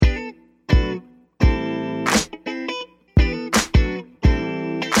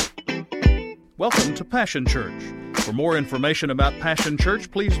Welcome to Passion Church. For more information about Passion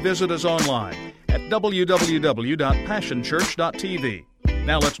Church, please visit us online at www.passionchurch.tv.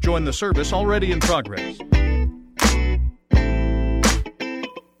 Now let's join the service already in progress.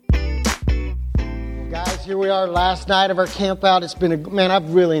 Guys, here we are, last night of our camp out. It's been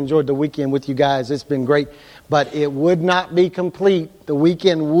I've really enjoyed the weekend with you guys. It's been great, but it would not be complete. The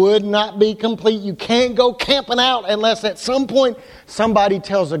weekend would not be complete. You can't go camping out unless at some point somebody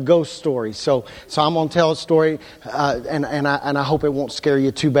tells a ghost story. So I'm going to tell a story, and I hope it won't scare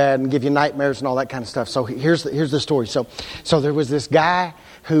you too bad and give you nightmares and all that kind of stuff. So here's the story. So there was this guy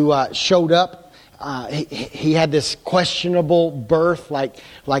who showed up. He had this questionable birth,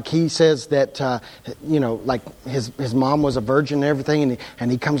 like he says that, like his mom was a virgin and everything,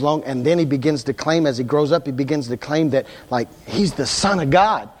 and he comes along, and then he begins to claim, as he grows up, he begins to claim that, like, he's the Son of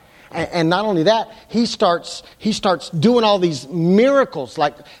God. And not only that, he starts doing all these miracles,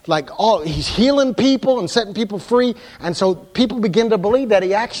 he's healing people and setting people free. And so people begin to believe that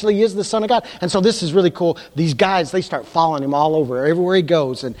he actually is the Son of God. And so this is really cool. These guys, they start following him all over, everywhere he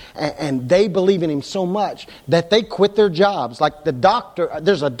goes. And they believe in him so much that they quit their jobs. Like the doctor,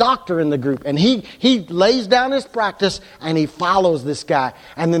 there's a doctor in the group, and he lays down his practice and he follows this guy.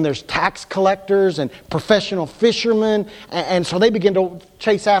 And then there's tax collectors and professional fishermen. And so they begin to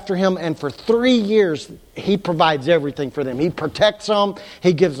chase after him, and for 3 years he provides everything for them. He protects them,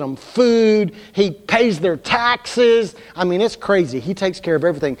 he gives them food, he pays their taxes. I mean, it's crazy. He takes care of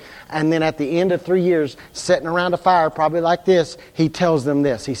everything. And then at the end of 3 years, sitting around a fire, probably like this, he tells them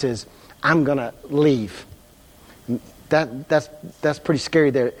this. He says, "I'm going to leave." That's pretty scary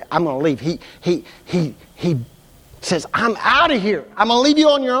there. I'm going to leave. He says, "I'm out of here. I'm going to leave you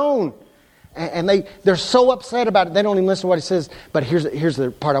on your own." And they're so upset about it, they don't even listen to what he says. But here's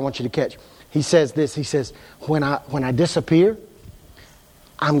the part I want you to catch. He says this. He says, when I disappear,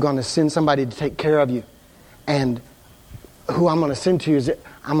 I'm going to send somebody to take care of you. And who I'm going to send to you is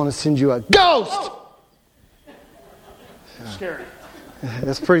I'm going to send you a ghost. Oh. Scary.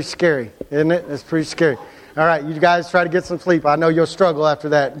 That's pretty scary, isn't it? That's pretty scary. All right, you guys try to get some sleep. I know you'll struggle after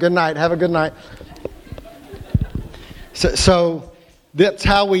that. Good night. Have a good night. So that's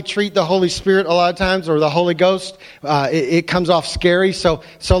how we treat the Holy Spirit a lot of times, or the Holy Ghost. It comes off scary. So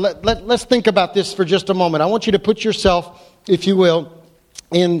let's think about this for just a moment. I want you to put yourself, if you will,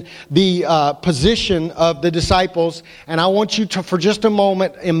 in the position of the disciples. And I want you to, for just a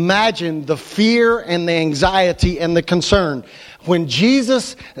moment, imagine the fear and the anxiety and the concern. When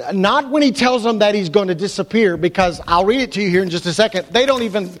Jesus, not when he tells them that he's going to disappear, because I'll read it to you here in just a second. They don't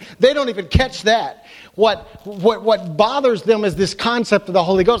even catch that. What bothers them is this concept of the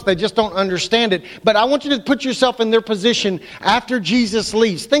Holy Ghost. They just don't understand it. But I want you to put yourself in their position after Jesus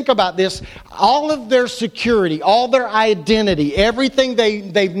leaves. Think about this. All of their security, all their identity, everything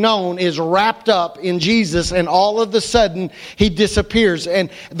they've known is wrapped up in Jesus, and all of a sudden he disappears. And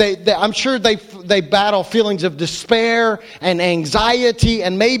I'm sure they battle feelings of despair and anxiety,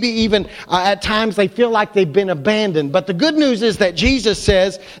 and maybe even at times they feel like they've been abandoned. But the good news is that Jesus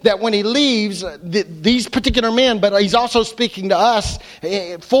says that when he leaves these particular men, but he's also speaking to us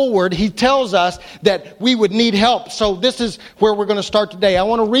forward, he tells us that we would need help. So this is where we're going to start today. I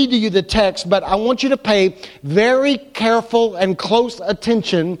want to read to you the text, but I want you to pay very careful and close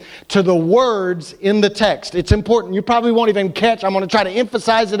attention to the words in the text. It's important. You probably won't even catch. I'm going to try to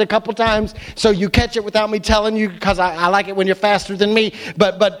emphasize it a couple times so you catch it without me telling you, because I like it when you're faster than me.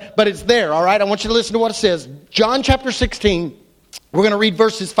 But it's there, all right? I want you to listen to what it says. John chapter 16. We're going to read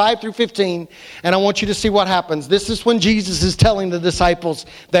verses 5 through 15, and I want you to see what happens. This is when Jesus is telling the disciples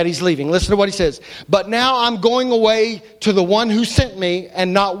that he's leaving. Listen to what he says. "But now I'm going away to the one who sent me,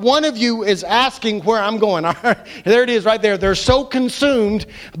 and not one of you is asking where I'm going." All right, there it is right there. They're so consumed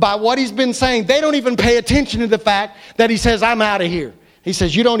by what he's been saying, they don't even pay attention to the fact that he says, "I'm out of here." He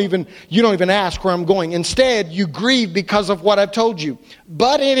says, you don't even ask where I'm going. Instead, you grieve because of what I've told you.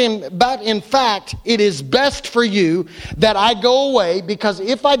 But in fact, it is best for you that I go away, because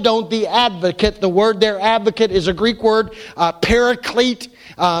if I don't, the advocate, the word there, advocate, is a Greek word, paraclete,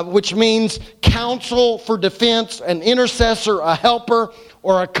 which means counsel for defense, an intercessor, a helper,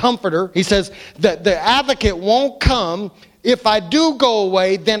 or a comforter. He says that the advocate won't come. If I do go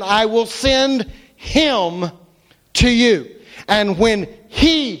away, then I will send him to you. And when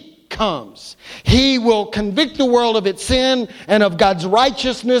he comes, he will convict the world of its sin and of God's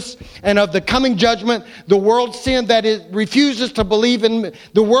righteousness and of the coming judgment. The world's sin that it refuses to believe in me.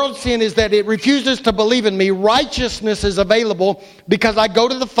 The world's sin is that it refuses to believe in me. Righteousness is available because I go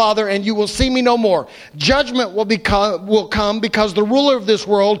to the Father and you will see me no more. Judgment will come because the ruler of this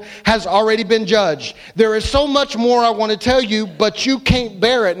world has already been judged. There is so much more I want to tell you, but you can't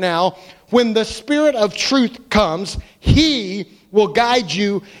bear it now. when the Spirit of truth comes, He will guide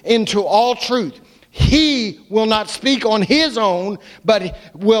you into all truth. He will not speak on His own, but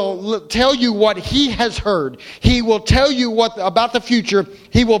will tell you what He has heard. He will tell you about the future.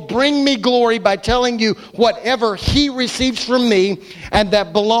 He will bring me glory by telling you whatever He receives from me, and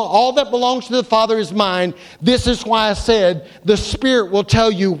that all that belongs to the Father is mine. This is why I said the Spirit will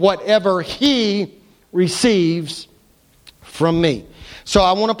tell you whatever He receives from me. So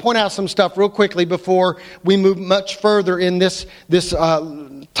I want to point out some stuff real quickly before we move much further in this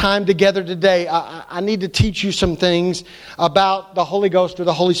time together today. I need to teach you some things about the Holy Ghost or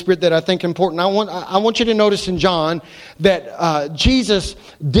the Holy Spirit that I think are important. I want you to notice in John that Jesus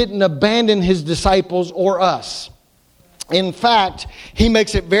didn't abandon His disciples or us. In fact, He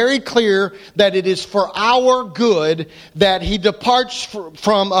makes it very clear that it is for our good that He departs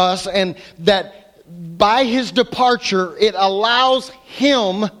from us, and that by His departure, it allows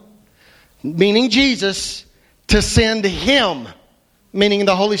Him, meaning Jesus, to send Him, meaning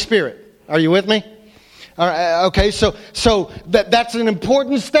the Holy Spirit. Are you with me? All right, okay, so that's an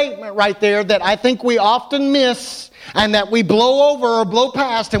important statement right there that I think we often miss and that we blow over or blow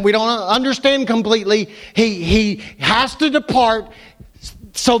past and we don't understand completely. He has to depart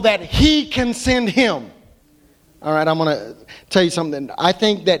so that He can send Him. All right, I'm going to tell you something. I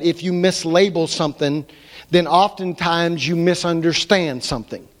think that if you mislabel something, then oftentimes you misunderstand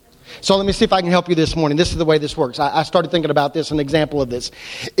something. So let me see if I can help you this morning. This is the way this works. I started thinking about this, an example of this.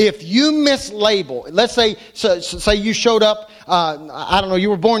 If you mislabel, let's say you showed up, I don't know,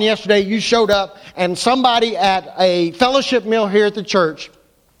 you were born yesterday, you showed up, and somebody at a fellowship meal here at the church,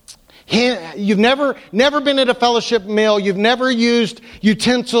 you've never been at a fellowship meal, you've never used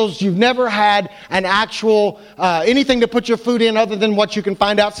utensils, you've never had an actual anything to put your food in other than what you can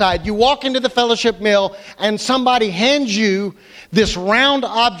find outside. You walk into the fellowship meal and somebody hands you this round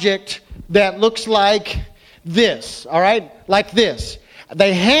object that looks like this, all right? Like this.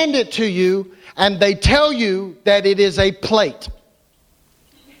 They hand it to you and they tell you that it is a plate.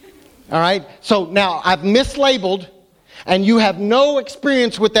 All right? So now I've mislabeled, and you have no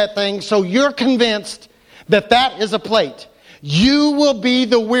experience with that thing, so you're convinced that that is a plate. You will be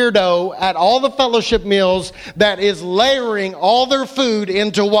the weirdo at all the fellowship meals that is layering all their food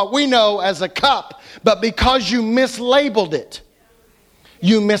into what we know as a cup, but because you mislabeled it,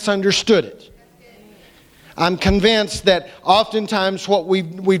 you misunderstood it. I'm convinced that oftentimes what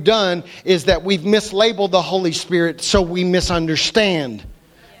we've done is that we've mislabeled the Holy Spirit, so we misunderstand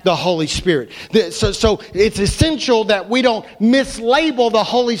the Holy Spirit. So it's essential that we don't mislabel the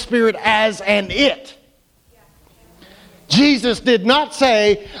Holy Spirit as an it. Jesus did not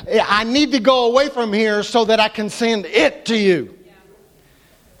say, I need to go away from here so that I can send it to you.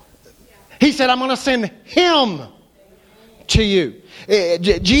 He said, I'm going to send Him to you.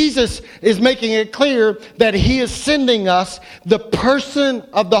 Jesus is making it clear that He is sending us the person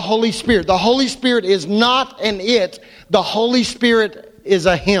of the Holy Spirit. The Holy Spirit is not an it. The Holy Spirit is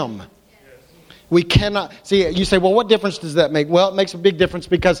a Him. We cannot see. You say, well, what difference does that make? Well, it makes a big difference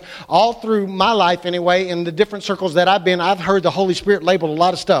because all through my life anyway, in the different circles that I've been, I've heard the Holy Spirit labeled a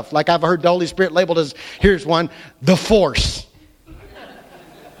lot of stuff. Like I've heard the Holy Spirit labeled as, here's one, the force.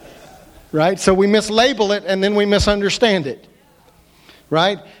 Right? So we mislabel it and then we misunderstand it.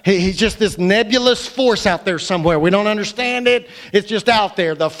 Right? He's just this nebulous force out there somewhere. We don't understand it. It's just out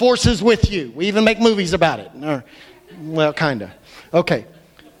there. The force is with you. We even make movies about it. Or, well, kind of. Okay.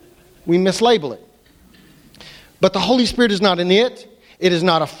 We mislabel it. But the Holy Spirit is not an it. It is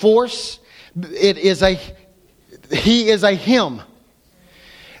not a force. He is a Him.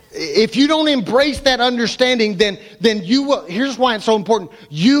 If you don't embrace that understanding, then you will, here's why it's so important.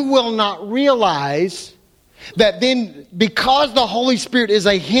 You will not realize that then, because the Holy Spirit is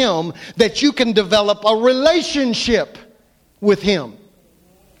a Him, that you can develop a relationship with Him.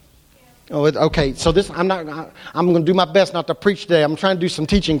 Oh, okay. So I'm going to do my best not to preach today. I'm trying to do some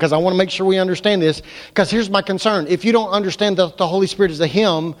teaching because I want to make sure we understand this. Because here's my concern: if you don't understand that the Holy Spirit is a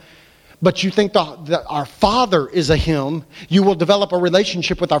Him, but you think that our Father is a Him, you will develop a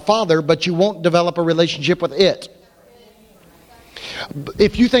relationship with our Father, but you won't develop a relationship with it.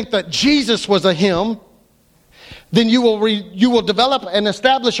 If you think that Jesus was a Him, then you will develop and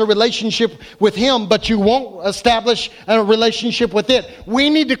establish a relationship with Him, but you won't establish a relationship with it. We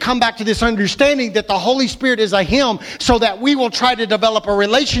need to come back to this understanding that the Holy Spirit is a Him, so that we will try to develop a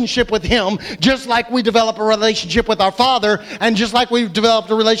relationship with Him, just like we develop a relationship with our Father, and just like we've developed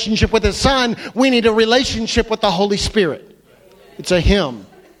a relationship with His Son, we need a relationship with the Holy Spirit. It's a Him.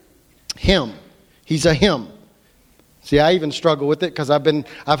 Him. He's a Him. See, I even struggle with it because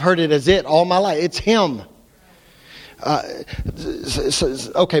I've heard it as it all my life. It's Him.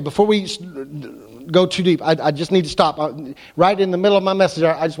 Okay, before we go too deep, I just need to stop. Right in the middle of my message,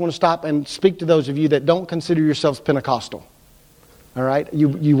 I just want to stop and speak to those of you that don't consider yourselves Pentecostal. All right?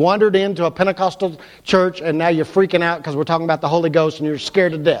 You wandered into a Pentecostal church and now you're freaking out because we're talking about the Holy Ghost and you're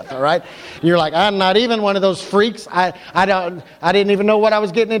scared to death. All right? And you're like, I'm not even one of those freaks. I didn't even know what I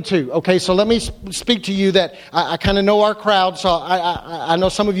was getting into. Okay, so let me speak to you that I kind of know our crowd. So I know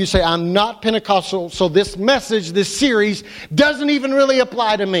some of you say, I'm not Pentecostal, so this message, this series, doesn't even really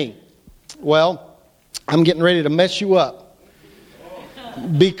apply to me. Well, I'm getting ready to mess you up.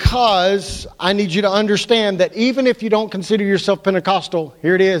 Because I need you to understand that even if you don't consider yourself Pentecostal,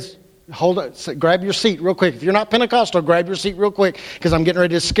 here it is. Hold it. Grab your seat real quick. If you're not Pentecostal, grab your seat real quick because I'm getting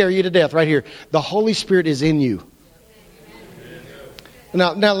ready to scare you to death right here. The Holy Spirit is in you.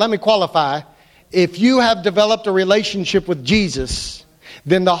 Now let me qualify. If you have developed a relationship with Jesus,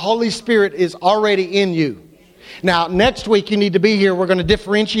 then the Holy Spirit is already in you. Now, next week you need to be here. We're going to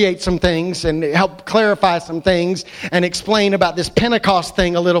differentiate some things and help clarify some things and explain about this Pentecost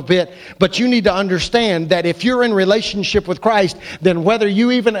thing a little bit. But you need to understand that if you're in relationship with Christ, then whether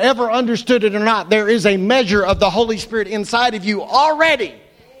you even ever understood it or not, there is a measure of the Holy Spirit inside of you already.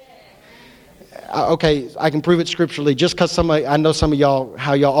 Okay, I can prove it scripturally. Just because I know some of y'all,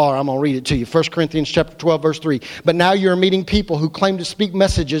 how y'all are, I'm going to read it to you. 1 Corinthians chapter 12, verse 3. But now you're meeting people who claim to speak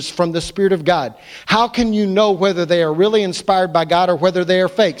messages from the Spirit of God. How can you know whether they are really inspired by God or whether they are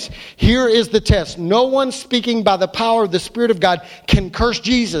fakes? Here is the test. No one speaking by the power of the Spirit of God can curse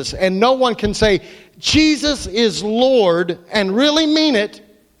Jesus. And no one can say, Jesus is Lord, and really mean it,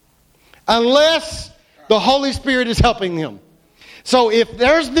 unless the Holy Spirit is helping them. So if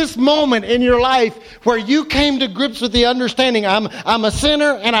there's this moment in your life where you came to grips with the understanding, I'm a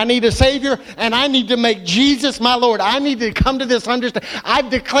sinner and I need a Savior and I need to make Jesus my Lord. I need to come to this understanding. I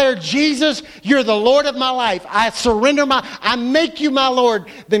declare, Jesus, you're the Lord of my life. I surrender I make you my Lord.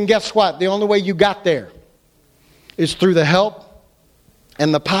 Then guess what? The only way you got there is through the help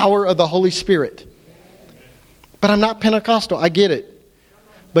and the power of the Holy Spirit. But I'm not Pentecostal. I get it.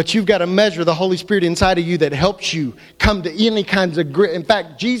 But you've got to measure the Holy Spirit inside of you that helps you come to any kinds of grit. In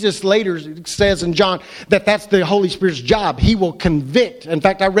fact, Jesus later says in John that that's the Holy Spirit's job. He will convict. In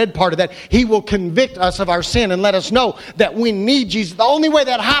fact, I read part of that. He will convict us of our sin and let us know that we need Jesus. The only way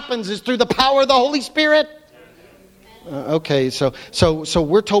that happens is through the power of the Holy Spirit. Okay, so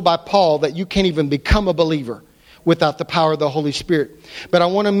we're told by Paul that you can't even become a believer without the power of the Holy Spirit. But I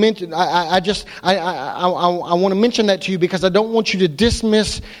want to mention, I want to mention that to you because I don't want you to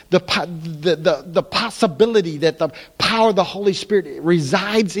dismiss the possibility that the power of the Holy Spirit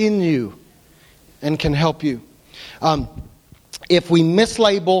resides in you and can help you. If we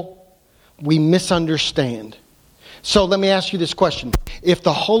mislabel, we misunderstand. So let me ask you this question. If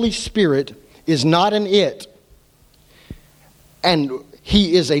the Holy Spirit is not an it, and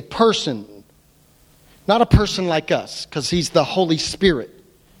He is a person, not a person like us, because He's the Holy Spirit.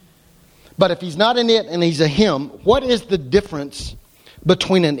 But if He's not an it and He's a Him, what is the difference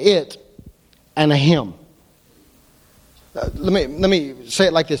between an it and a Him? Let me say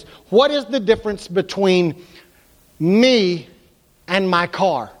it like this. What is the difference between me and my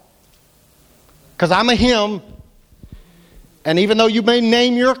car? Because I'm a Him, and even though you may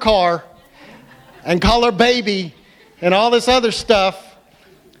name your car and call her baby and all this other stuff,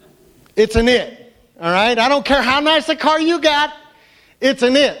 it's an it. All right? I don't care how nice a car you got. It's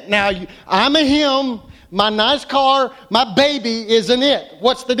an it. Now, I'm a Him. My nice car, my baby is an it.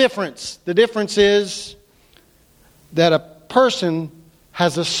 What's the difference? The difference is that a person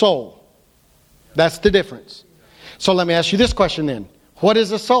has a soul. That's the difference. So let me ask you this question then. What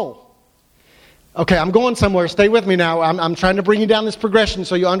is a soul? Okay, I'm going somewhere. Stay with me now. I'm trying to bring you down this progression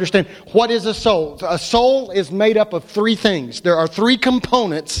so you understand. What is a soul? A soul is made up of three things. There are three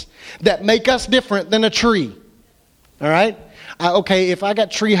components that make us different than a tree. All right? Okay, if I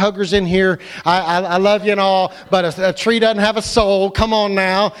got tree huggers in here, I love you and all, but a tree doesn't have a soul. Come on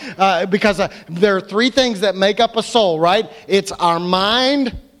now. Because there are three things that make up a soul, right? It's our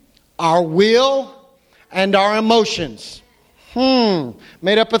mind, our will, and our emotions.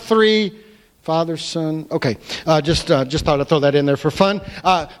 Made up of three. Father, Son. Okay, just thought I'd throw that in there for fun.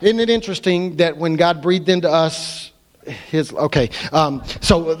 Isn't it interesting that when God breathed into us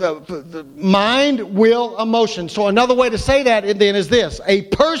so the mind, will, emotion. So another way to say that then is this. A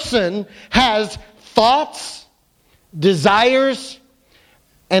person has thoughts, desires,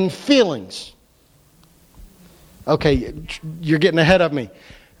 and feelings. Okay, you're getting ahead of me.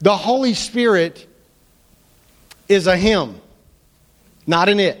 The Holy Spirit is a Him, not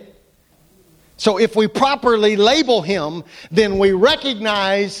an it. So if we properly label Him, then we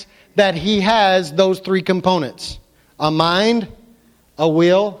recognize that He has those three components. a mind, a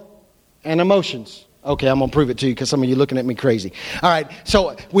will, and emotions. Okay, I'm going to prove it to you because some of you are looking at me crazy. All right,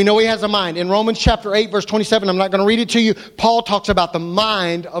 so we know he has a mind. In Romans chapter 8, verse 27, I'm not going to read it to you. Paul talks about the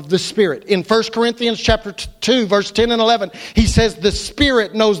mind of the Spirit. In 1 Corinthians chapter 2, verse 10 and 11, he says the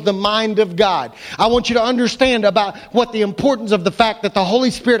Spirit knows the mind of God. I want you to understand about what the importance of the fact that the Holy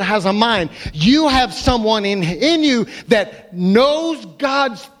Spirit has a mind. You have someone in you that knows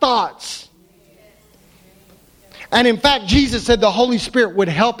God's thoughts. And in fact, Jesus said the Holy Spirit would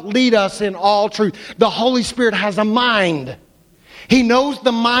help lead us in all truth. The Holy Spirit has a mind. He knows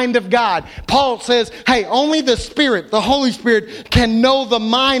the mind of God. Paul says, hey, only the Spirit, the Holy Spirit, can know the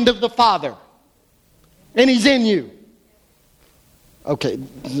mind of the Father. And He's in you. Okay,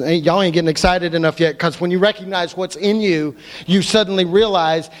 y'all ain't getting excited enough yet, because when you recognize what's in you, you suddenly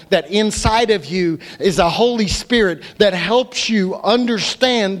realize that inside of you is a Holy Spirit that helps you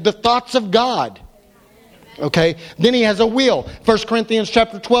understand the thoughts of God. Okay, then he has a will. 1 Corinthians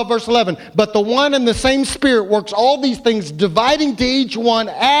chapter 12, verse 11. But the one and the same Spirit works all these things, dividing to each one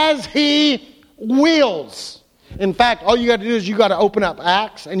as He wills. In fact, all you got to do is you got to open up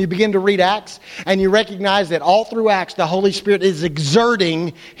Acts and you begin to read Acts, and you recognize that all through Acts, the Holy Spirit is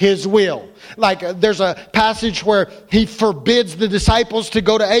exerting His will. Like there's a passage where He forbids the disciples to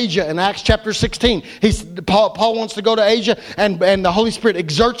go to Asia in Acts chapter 16. Paul wants to go to Asia, and the Holy Spirit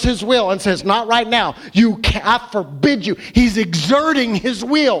exerts His will and says, not right now. I forbid you. He's exerting His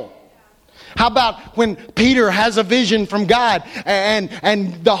will. How about when Peter has a vision from God and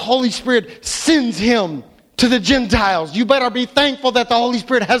the Holy Spirit sends him to the Gentiles? You better be thankful that the Holy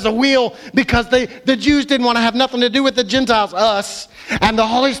Spirit has a will, because the Jews didn't want to have nothing to do with the Gentiles, us. And the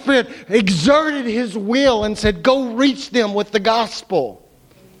Holy Spirit exerted His will and said, go reach them with the gospel.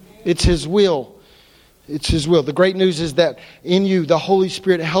 It's His will. It's His will. The great news is that in you, the Holy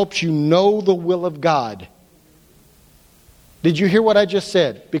Spirit helps you know the will of God. Did you hear what I just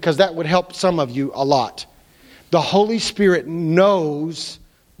said? Because that would help some of you a lot. The Holy Spirit knows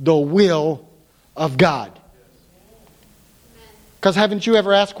the will of God. Because haven't you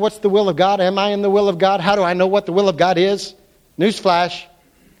ever asked, what's the will of God? Am I in the will of God? How do I know what the will of God is? Newsflash.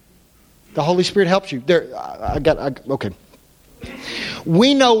 The Holy Spirit helps you. Okay.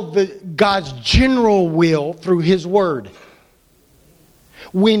 We know God's general will through His Word.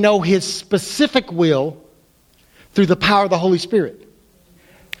 We know His specific will through the power of the Holy Spirit.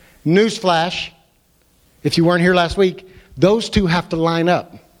 Newsflash. If you weren't here last week, those two have to line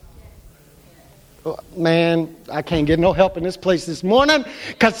up. Man, I can't get no help in this place this morning,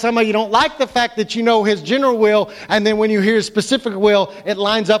 because some of you don't like the fact that you know His general will, and then when you hear His specific will, it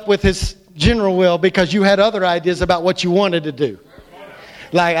lines up with His general will because you had other ideas about what you wanted to do.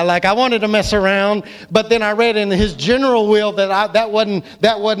 Like I wanted to mess around, but then I read in His general will that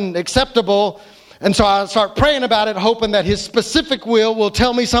wasn't acceptable. And so I start praying about it, hoping that His specific will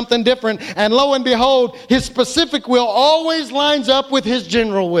tell me something different. And lo and behold, His specific will always lines up with His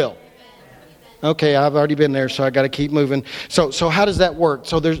general will. Okay, I've already been there, so I got to keep moving. So how does that work?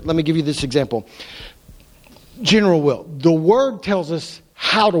 So let me give you this example. General will. The Word tells us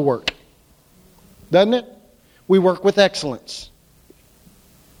how to work. Doesn't it? We work with excellence.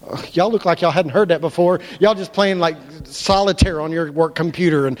 Y'all look like y'all hadn't heard that before. Y'all just playing like solitaire on your work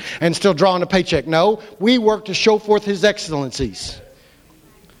computer and still drawing a paycheck. No, we work to show forth His excellencies.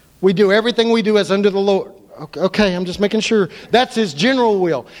 We do everything we do as under the Lord. Okay, I'm just making sure. That's His general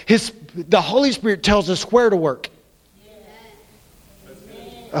will. The Holy Spirit tells us where to work.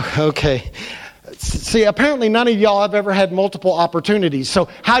 Okay. See, apparently none of y'all have ever had multiple opportunities. So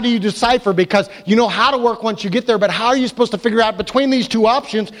how do you decipher? Because you know how to work once you get there, but how are you supposed to figure out between these two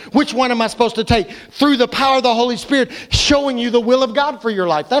options, which one am I supposed to take? Through the power of the Holy Spirit showing you the will of God for your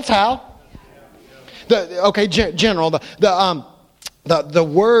life. That's how. General. The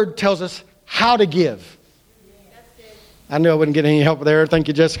Word tells us how to give. I knew I wouldn't get any help there. Thank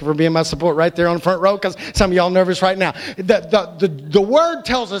you, Jessica, for being my support right there on the front row, because some of y'all are nervous right now. The Word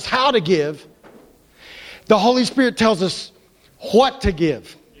tells us how to give. The Holy Spirit tells us what to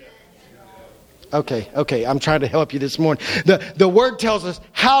give. Okay. I'm trying to help you this morning. The Word tells us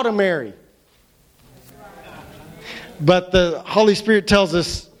how to marry. But the Holy Spirit tells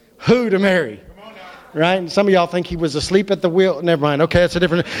us who to marry. Right? And some of y'all think He was asleep at the wheel. Never mind. Okay, that's a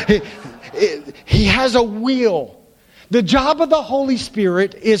different... He has a will. The job of the Holy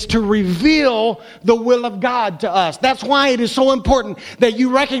Spirit is to reveal the will of God to us. That's why it is so important that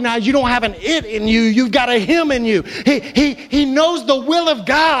you recognize you don't have an it in you. You've got a Him in you. He knows the will of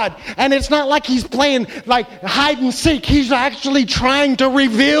God. And it's not like He's playing like hide and seek. He's actually trying to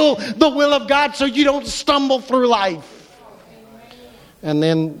reveal the will of God so you don't stumble through life. And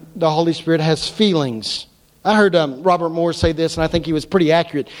then the Holy Spirit has feelings. I heard Robert Moore say this, and I think he was pretty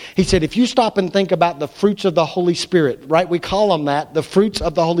accurate. He said, if you stop and think about the fruits of the Holy Spirit, right? We call them that, the fruits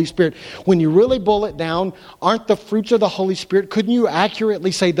of the Holy Spirit. When you really boil it down, aren't the fruits of the Holy Spirit, couldn't you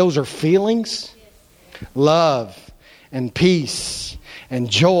accurately say those are feelings? Love and peace and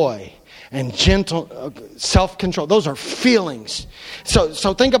joy and gentle self-control. Those are feelings.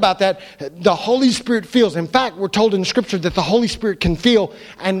 So think about that. The Holy Spirit feels. In fact, we're told in Scripture that the Holy Spirit can feel.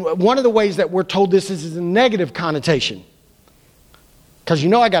 And one of the ways that we're told this is a negative connotation. Because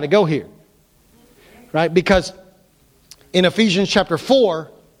I got to go here. Right? Because in Ephesians chapter 4,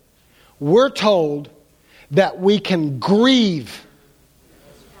 we're told that we can grieve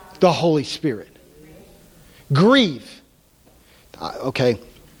the Holy Spirit. Grieve. Okay.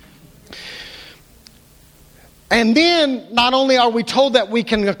 And then, not only are we told that we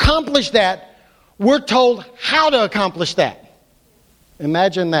can accomplish that, we're told how to accomplish that.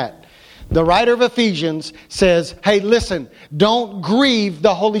 Imagine that. The writer of Ephesians says, hey, listen, don't grieve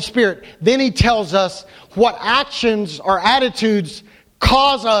the Holy Spirit. Then he tells us what actions or attitudes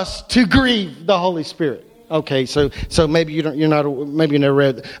cause us to grieve the Holy Spirit. Okay, so maybe you never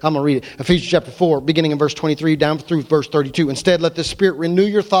read it. I'm going to read it. Ephesians chapter 4, beginning in verse 23 down through verse 32. Instead, let the Spirit renew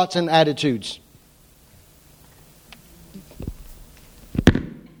your thoughts and attitudes.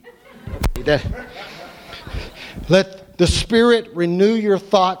 Let the Spirit renew your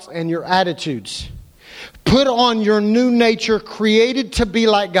thoughts and your attitudes. Put on your new nature, created to be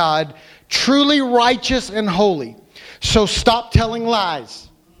like God, truly righteous and holy. So stop telling lies.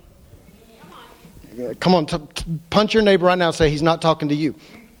 Come on, punch your neighbor right now and say he's not talking to you.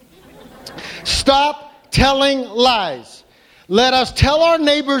 Stop telling lies. Let us tell our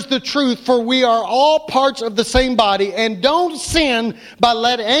neighbors the truth, for we are all parts of the same body. And don't sin by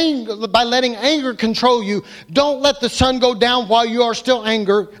letting anger control you. Don't let the sun go down while you are still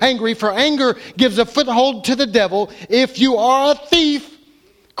angry, for anger gives a foothold to the devil. If you are a thief,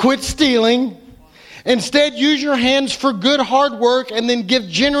 quit stealing. Instead, use your hands for good hard work and then give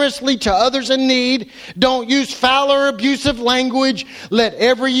generously to others in need. Don't use foul or abusive language. Let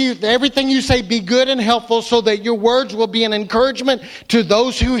everything you say be good and helpful so that your words will be an encouragement to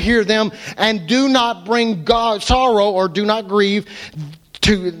those who hear them. And do not bring sorrow or do not grieve.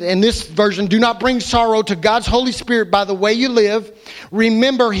 In this version, do not bring sorrow to God's Holy Spirit by the way you live.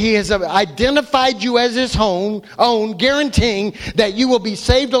 Remember, He has identified you as His own, guaranteeing that you will be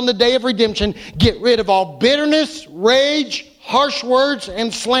saved on the day of redemption. Get rid of all bitterness, rage, harsh words,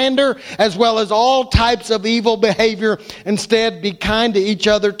 and slander, as well as all types of evil behavior. Instead, be kind to each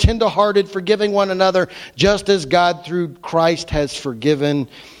other, tender-hearted, forgiving one another, just as God through Christ has forgiven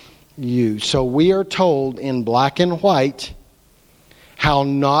you. So we are told in black and white how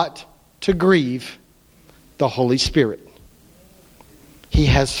not to grieve the Holy Spirit. He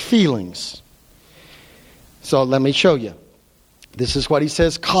has feelings. So let me show you. This is what he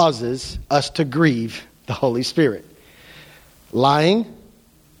says causes us to grieve the Holy Spirit. Lying,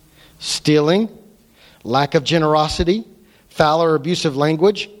 stealing, lack of generosity, foul or abusive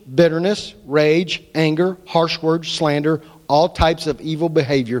language, bitterness, rage, anger, harsh words, slander, all types of evil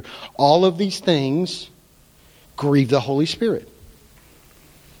behavior. All of these things grieve the Holy Spirit.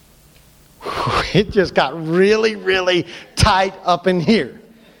 It just got really, really tight up in here.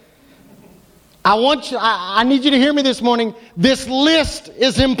 I need you to hear me this morning. This list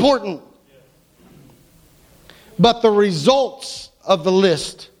is important. But the results of the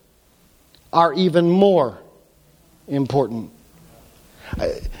list are even more important.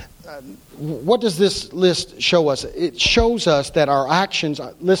 What does this list show us? It shows us that our actions...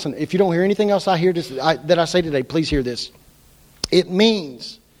 Listen, if you don't hear anything else that I say today, please hear this. It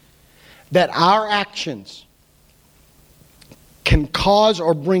means that our actions can cause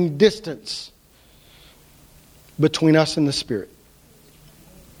or bring distance between us and the Spirit.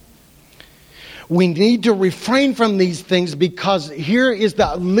 We need to refrain from these things because here is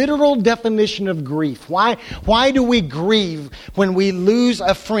the literal definition of grief. Why do we grieve when we lose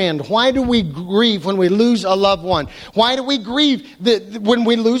a friend? Why do we grieve when we lose a loved one? Why do we grieve when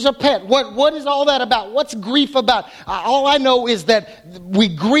we lose a pet? What is all that about? What's grief about? All I know is that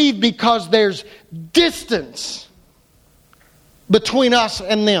we grieve because there's distance between us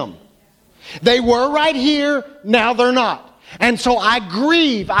and them. They were right here, now they're not. And so I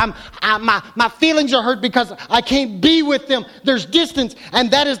grieve. My feelings are hurt because I can't be with them. There's distance.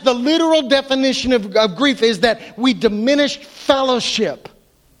 And that is the literal definition of grief, is that we diminish fellowship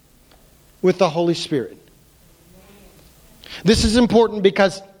with the Holy Spirit. This is important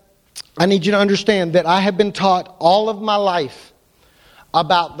because I need you to understand that I have been taught all of my life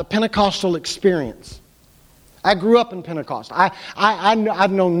about the Pentecostal experience. I grew up in Pentecost.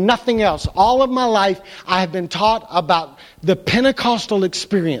 I've known nothing else. All of my life, I have been taught about the Pentecostal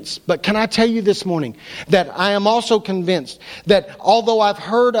experience. But can I tell you this morning that I am also convinced that although I've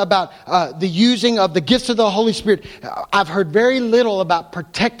heard about the using of the gifts of the Holy Spirit, I've heard very little about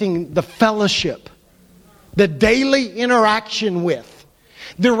protecting the fellowship, the daily interaction with,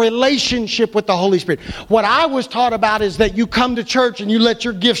 the relationship with the Holy Spirit. What I was taught about is that you come to church and you let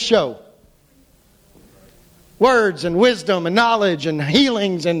your gifts show. Words and wisdom and knowledge and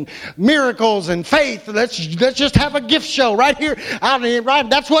healings and miracles and faith. Let's just have a gift show right here. Right?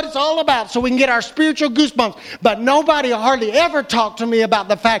 That's what it's all about, so we can get our spiritual goosebumps. But nobody hardly ever talked to me about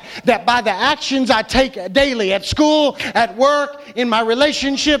the fact that by the actions I take daily at school, at work, in my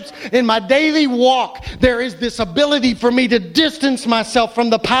relationships, in my daily walk, there is this ability for me to distance myself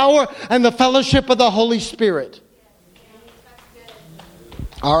from the power and the fellowship of the Holy Spirit.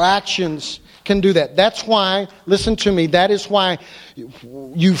 Our actions can do that. That's why, listen to me, that is why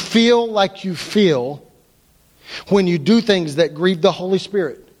you feel like you feel when you do things that grieve the Holy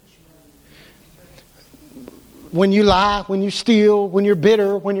Spirit. When you lie, when you steal, when you're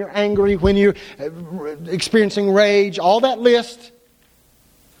bitter, when you're angry, when you're experiencing rage, all that list.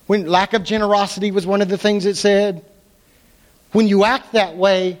 When lack of generosity was one of the things it said. When you act that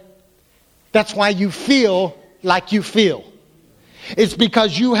way, that's why you feel like you feel. It's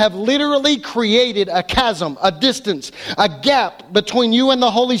because you have literally created a chasm, a distance, a gap between you and the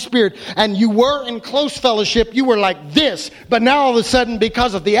Holy Spirit. And you were in close fellowship. You were like this. But now all of a sudden,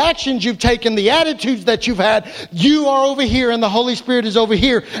 because of the actions you've taken, the attitudes that you've had, you are over here and the Holy Spirit is over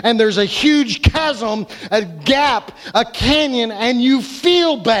here. And there's a huge chasm, a gap, a canyon, and you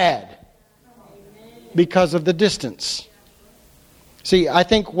feel bad because of the distance. See, I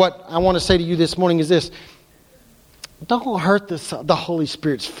think what I want to say to you this morning is this. Don't hurt the Holy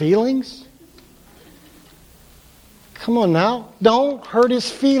Spirit's feelings. Come on now. Don't hurt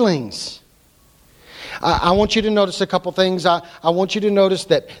His feelings. I want you to notice a couple things. I want you to notice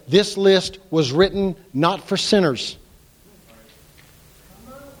that this list was written not for sinners.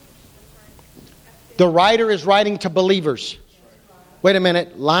 The writer is writing to believers. Wait a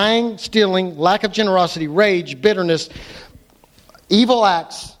minute. Lying, stealing, lack of generosity, rage, bitterness, evil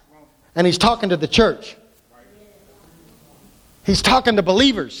acts. And he's talking to the church. He's talking to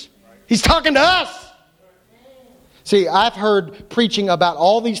believers. He's talking to us. See, I've heard preaching about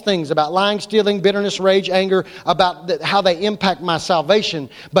all these things, about lying, stealing, bitterness, rage, anger, about how they impact my salvation.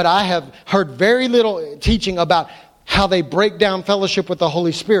 But I have heard very little teaching about how they break down fellowship with the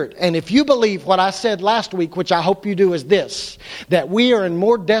Holy Spirit. And if you believe what I said last week, which I hope you do, is this, that we are in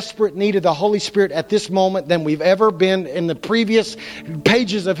more desperate need of the Holy Spirit at this moment than we've ever been in the previous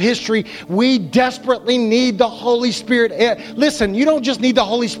pages of history. We desperately need the Holy Spirit. Listen, you don't just need the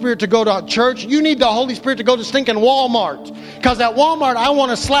Holy Spirit to go to church. You need the Holy Spirit to go to stinking Walmart. Because at Walmart, I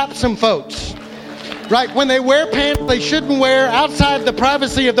want to slap some folks. Right? When they wear pants they shouldn't wear outside the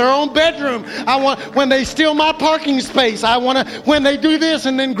privacy of their own bedroom. When they steal my parking space. When they do this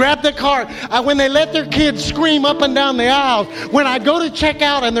and then grab the cart. When they let their kids scream up and down the aisles. When I go to check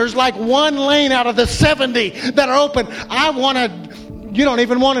out and there's like one lane out of the 70 that are open. You don't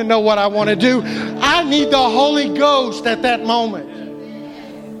even want to know what I want to do. I need the Holy Ghost at that moment.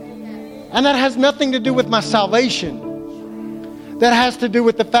 And that has nothing to do with my salvation. That has to do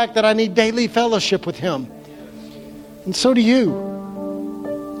with the fact that I need daily fellowship with Him. And so do you.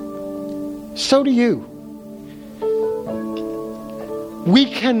 So do you. We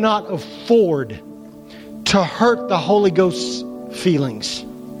cannot afford to hurt the Holy Ghost's feelings.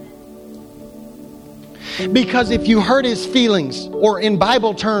 Because if you hurt His feelings, or in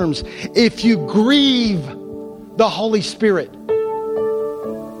Bible terms, if you grieve the Holy Spirit,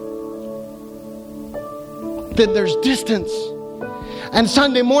 then there's distance. And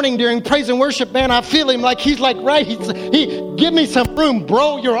Sunday morning during praise and worship, man, I feel Him like He's like, right, he give me some room,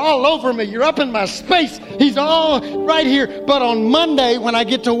 bro. You're all over me. You're up in my space. He's all right here. But on Monday, when I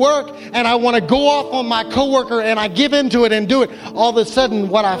get to work and I want to go off on my coworker and I give into it and do it, all of a sudden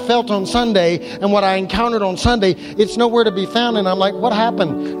what I felt on Sunday and what I encountered on Sunday, it's nowhere to be found. And I'm like, what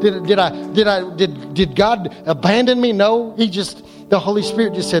happened? Did God abandon me? No, the Holy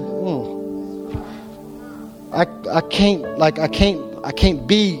Spirit just said, I can't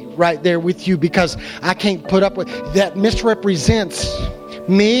be right there with you because I can't put up with that. Misrepresents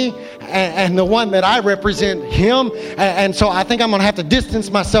me and the one that I represent, him. And so I think I'm going to have to distance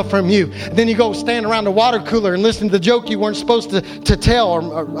myself from you. Then you go stand around the water cooler and listen to the joke you weren't supposed to tell, or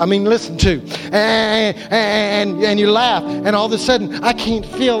listen to. And you laugh. And all of a sudden, I can't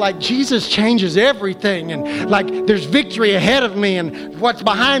feel like Jesus changes everything. And like there's victory ahead of me. And what's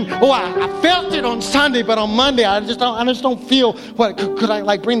behind, I felt it on Sunday, but on Monday, I just don't feel what. Could I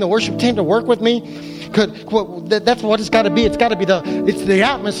like bring the worship team to work with me? That's what it's got to be. It's got to be it's the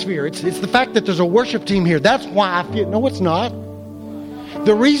atmosphere. It's the fact that there's a worship team here. That's why I feel. No, it's not.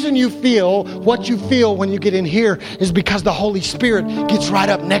 The reason you feel what you feel when you get in here is because the Holy Spirit gets right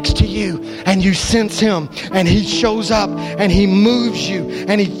up next to you and you sense Him and He shows up and He moves you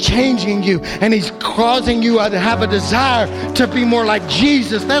and He's changing you and He's causing you to have a desire to be more like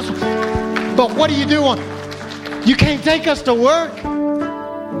Jesus. But what do you do? You can't take us to work.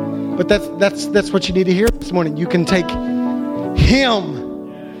 But that's what you need to hear this morning. You can take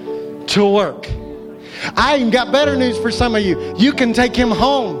Him to work. I even got better news for some of you. You can take Him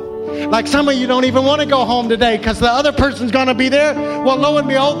home. Like some of you don't even want to go home today because the other person's going to be there. Well, lo and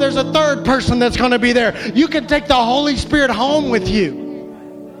behold, there's a third person that's going to be there. You can take the Holy Spirit home with you.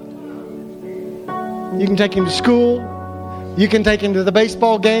 You can take Him to school. You can take Him to the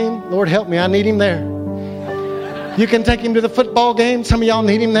baseball game. Lord help me, I need Him there. You can take Him to the football game. Some of y'all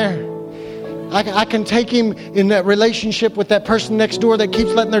need Him there. I can take Him in that relationship with that person next door that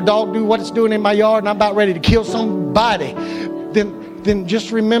keeps letting their dog do what it's doing in my yard and I'm about ready to kill somebody. Then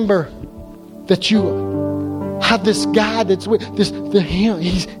just remember that you have this guy that's with Him.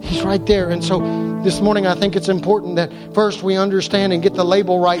 He's right there. And so this morning I think it's important that first we understand and get the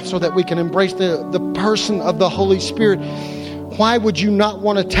label right so that we can embrace the person of the Holy Spirit. Why would you not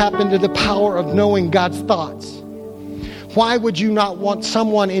want to tap into the power of knowing God's thoughts? Why would you not want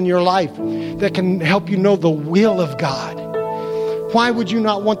someone in your life that can help you know the will of God? Why would you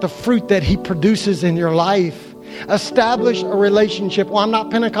not want the fruit that He produces in your life? Establish a relationship. Well, I'm not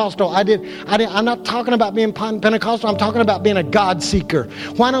Pentecostal. I'm not talking about being Pentecostal. I'm talking about being a God seeker.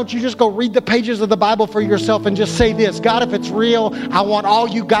 Why don't you just go read the pages of the Bible for yourself and just say this: God, if it's real, I want all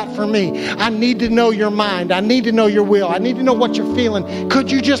you got for me. I need to know your mind. I need to know your will. I need to know what you're feeling.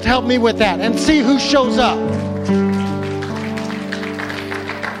 Could you just help me with that? And see who shows up.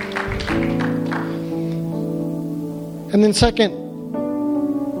 And then second,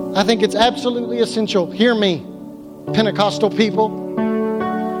 I think it's absolutely essential. Hear me, Pentecostal people.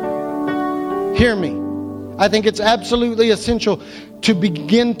 Hear me. I think it's absolutely essential to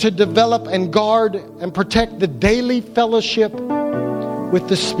begin to develop and guard and protect the daily fellowship with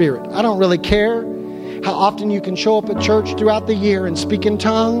the Spirit. I don't really care how often you can show up at church throughout the year and speak in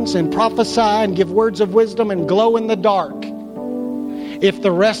tongues and prophesy and give words of wisdom and glow in the dark. If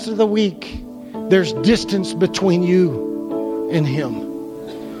the rest of the week there's distance between you and Him.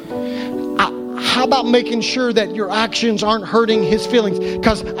 How about making sure that your actions aren't hurting His feelings?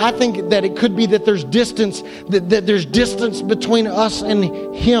 Because I think that it could be that there's distance, that there's distance between us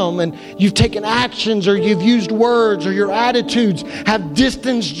and Him, and you've taken actions or you've used words or your attitudes have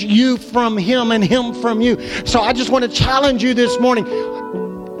distanced you from Him and Him from you. So I just want to challenge you this morning.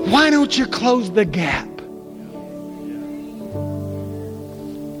 Why don't you close the gap?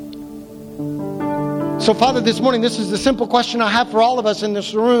 So, Father, this morning, this is the simple question I have for all of us in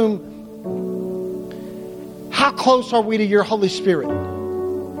this room. How close are we to your Holy Spirit?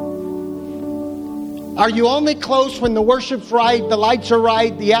 Are you only close when the worship's right, the lights are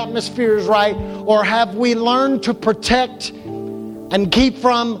right, the atmosphere is right? Or have we learned to protect and keep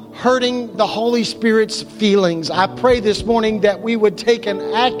from hurting the Holy Spirit's feelings? I pray this morning that we would take an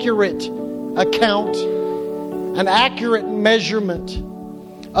accurate account, an accurate measurement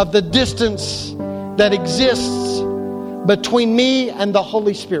of the distance that exists between me and the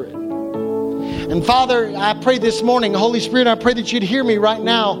Holy Spirit. And Father, I pray this morning, Holy Spirit, I pray that you'd hear me right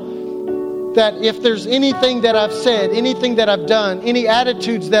now, that if there's anything that I've said, anything that I've done, any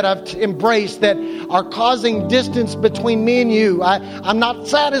attitudes that I've embraced that are causing distance between me and you, I'm not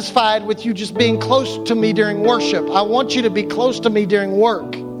satisfied with you just being close to me during worship. I want you to be close to me during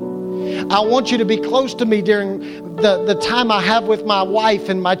work. I want you to be close to me during the time I have with my wife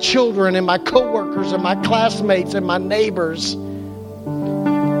and my children and my coworkers and my classmates and my neighbors.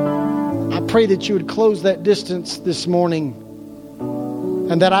 I pray that you would close that distance this morning,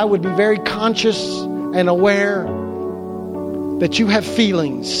 and that I would be very conscious and aware that you have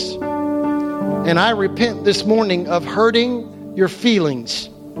feelings. And I repent this morning of hurting your feelings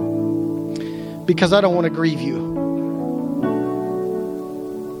because I don't want to grieve you.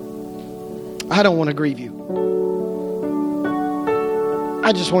 I don't want to grieve you.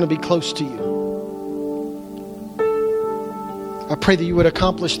 I just want to be close to you. I pray that you would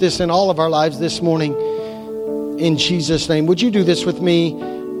accomplish this in all of our lives this morning. In Jesus' name. Would you do this with me?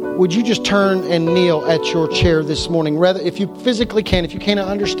 Would you just turn and kneel at your chair this morning? Rather, if you physically can, if you cannot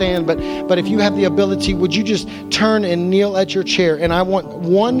understand, but if you have the ability, would you just turn and kneel at your chair? And I want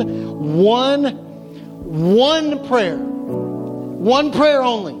one prayer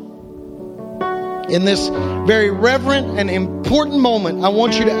only. In this very reverent and important moment, I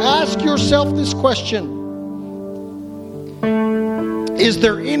want you to ask yourself this question. Is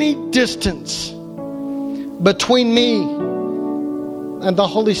there any distance between me and the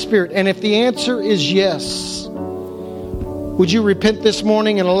Holy Spirit? And if the answer is yes, would you repent this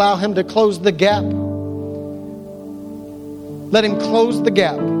morning and allow Him to close the gap? Let Him close the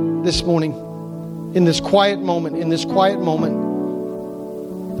gap this morning in this quiet moment,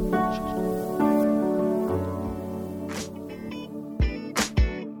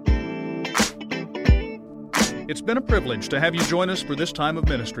 It's been a privilege to have you join us for this time of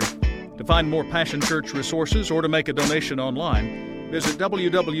ministry. To find more Passion Church resources or to make a donation online, visit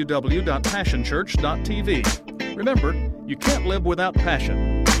www.passionchurch.tv. Remember, you can't live without passion.